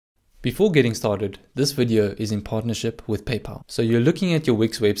Before getting started, this video is in partnership with PayPal. So you're looking at your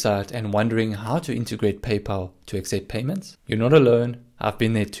Wix website and wondering how to integrate PayPal to accept payments? You're not alone. I've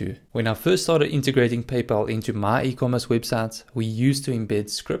been there too. When I first started integrating PayPal into my e-commerce websites, we used to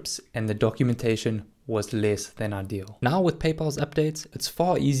embed scripts and the documentation was less than ideal. Now with PayPal's updates, it's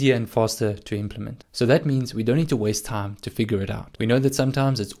far easier and faster to implement. So that means we don't need to waste time to figure it out. We know that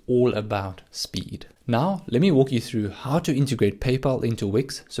sometimes it's all about speed. Now, let me walk you through how to integrate PayPal into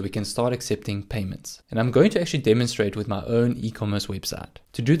Wix so we can start accepting payments. And I'm going to actually demonstrate with my own e-commerce website.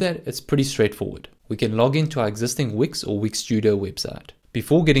 To do that, it's pretty straightforward. We can log into our existing Wix or Wix Studio website.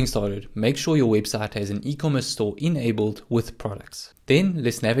 Before getting started, make sure your website has an e-commerce store enabled with products. Then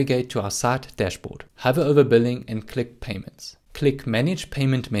let's navigate to our site dashboard. Hover over billing and click payments. Click manage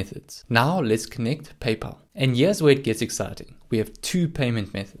payment methods. Now let's connect PayPal. And here's where it gets exciting. We have two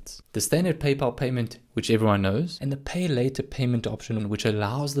payment methods. The standard PayPal payment, which everyone knows, and the pay later payment option, which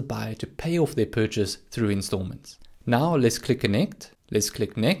allows the buyer to pay off their purchase through installments. Now let's click connect. Let's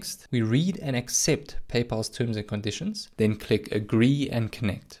click next. We read and accept PayPal's terms and conditions, then click agree and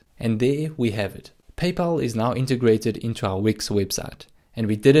connect. And there we have it. PayPal is now integrated into our Wix website, and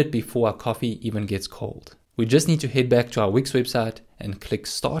we did it before our coffee even gets cold. We just need to head back to our Wix website and click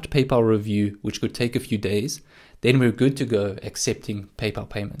start PayPal review, which could take a few days. Then we're good to go accepting PayPal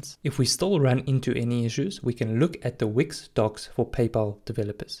payments. If we still run into any issues, we can look at the Wix docs for PayPal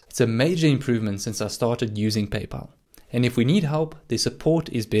developers. It's a major improvement since I started using PayPal. And if we need help, their support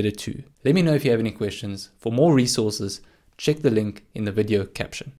is better too. Let me know if you have any questions. For more resources, check the link in the video caption.